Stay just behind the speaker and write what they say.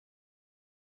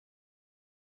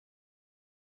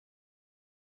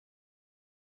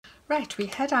Right, we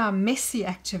had our messy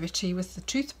activity with the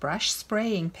toothbrush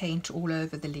spraying paint all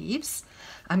over the leaves.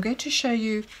 I'm going to show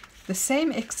you the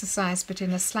same exercise but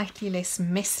in a slightly less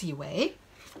messy way.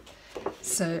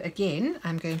 So again,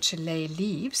 I'm going to lay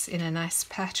leaves in a nice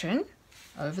pattern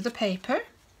over the paper,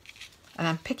 and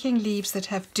I'm picking leaves that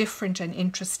have different and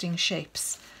interesting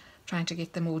shapes, trying to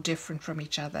get them all different from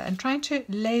each other and trying to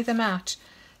lay them out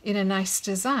in a nice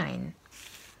design.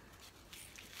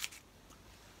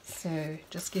 So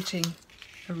just getting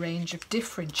a range of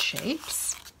different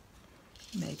shapes,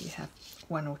 maybe have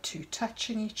one or two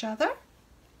touching each other.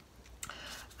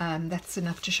 That's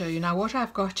enough to show you. Now what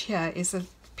I've got here is a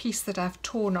piece that I've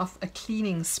torn off a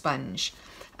cleaning sponge,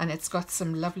 and it's got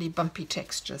some lovely bumpy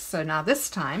textures. So now this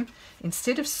time,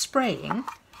 instead of spraying,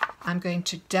 I'm going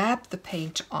to dab the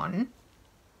paint on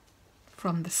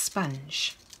from the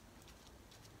sponge.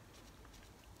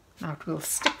 Now it will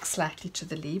stick slightly to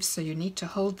the leaves, so you need to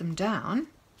hold them down.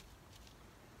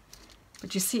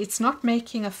 But you see, it's not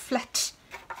making a flat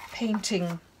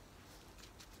painting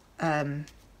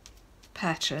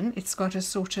pattern. It's got a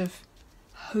sort of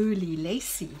holy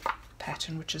lacy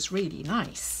pattern, which is really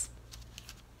nice.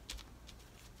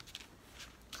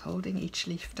 Holding each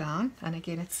leaf down, and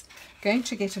again it's going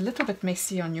to get a little bit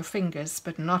messy on your fingers,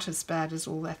 but not as bad as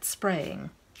all that spraying.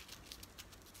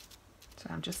 So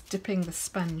I'm just dipping the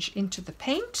sponge into the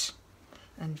paint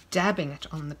and dabbing it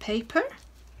on the paper.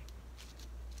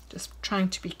 Just trying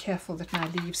to be careful that my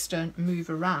leaves don't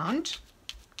move around.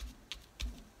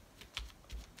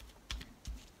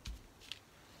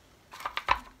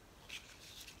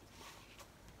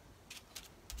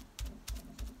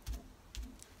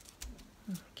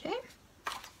 Okay.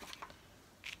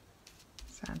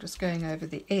 So I'm just going over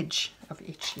the edge of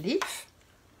each leaf.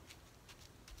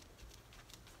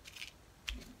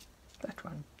 That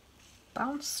one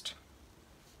bounced.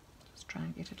 Just try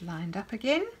and get it lined up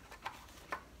again.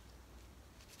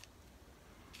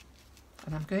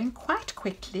 And I'm going quite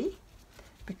quickly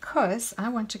because I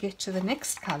want to get to the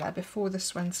next colour before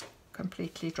this one's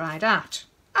completely dried out.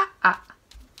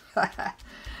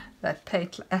 That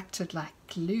paint acted like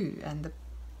glue and the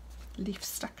leaf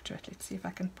stuck to it. Let's see if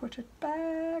I can put it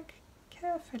back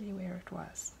carefully where it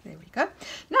was. There we go.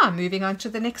 Now I'm moving on to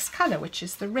the next colour, which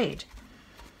is the red.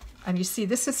 And you see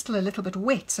this is still a little bit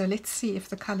wet, so let's see if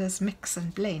the colours mix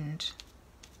and blend.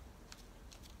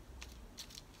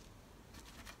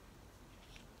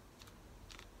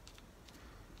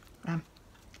 I'm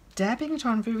dabbing it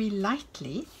on very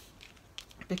lightly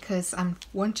because I'm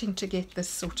wanting to get this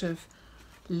sort of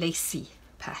lacy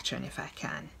pattern if I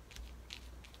can.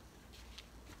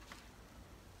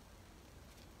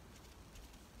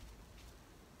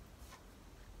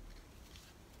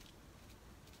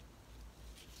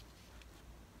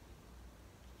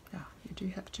 You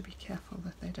do have to be careful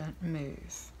that they don't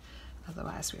move,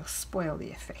 otherwise we'll spoil the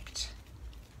effect.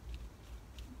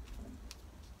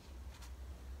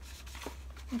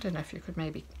 I don't know if you could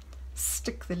maybe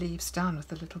stick the leaves down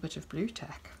with a little bit of blue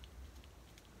tack.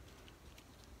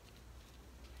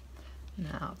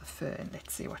 Now the fern,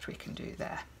 let's see what we can do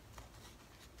there.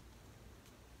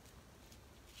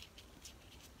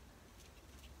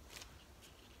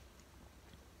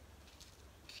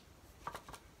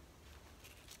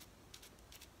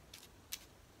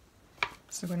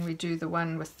 So when we do the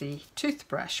one with the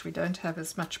toothbrush, we don't have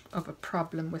as much of a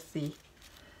problem with the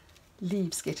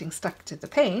leaves getting stuck to the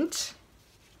paint,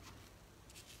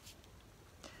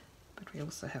 but we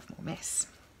also have more mess.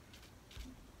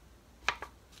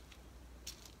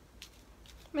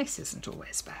 Mess isn't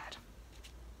always bad.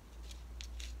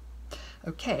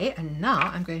 Okay, and now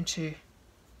I'm going to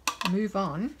move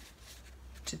on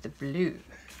to the blue.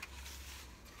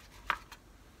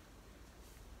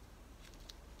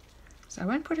 So I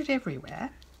won't put it everywhere.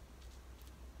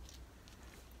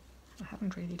 I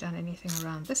haven't really done anything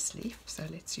around this leaf, so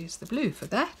let's use the blue for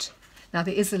that. Now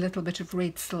there is a little bit of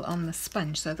red still on the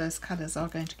sponge, so those colours are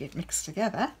going to get mixed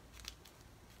together.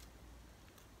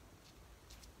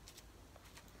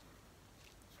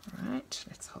 Alright,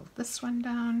 let's hold this one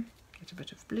down, get a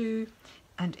bit of blue,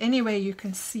 and anyway you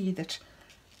can see that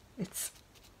it's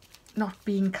not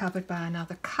being covered by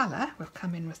another colour, we'll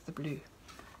come in with the blue.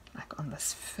 Like on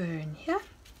this fern here.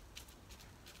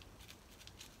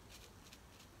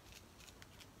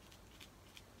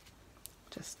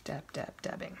 Just dab, dab,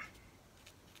 dabbing.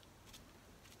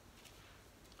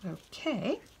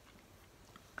 Okay.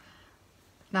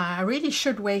 Now I really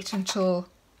should wait until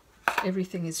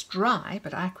everything is dry,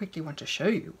 but I quickly want to show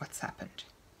you what's happened.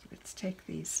 So let's take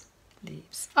these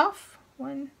leaves off.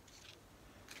 One.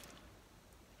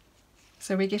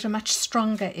 So we get a much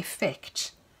stronger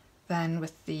effect than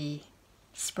with the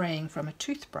spraying from a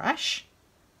toothbrush,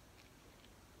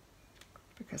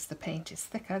 because the paint is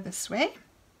thicker this way.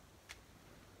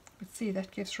 But see,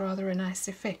 that gives rather a nice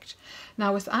effect.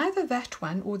 Now with either that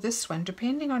one or this one,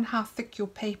 depending on how thick your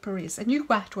paper is, and you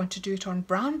might want to do it on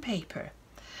brown paper,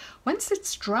 once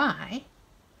it's dry,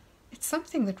 it's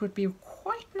something that would be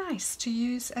quite nice to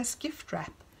use as gift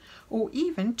wrap, or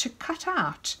even to cut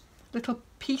out little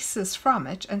pieces from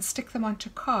it and stick them onto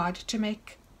card to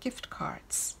make gift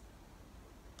cards.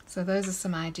 So those are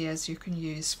some ideas you can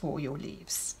use for your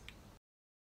leaves.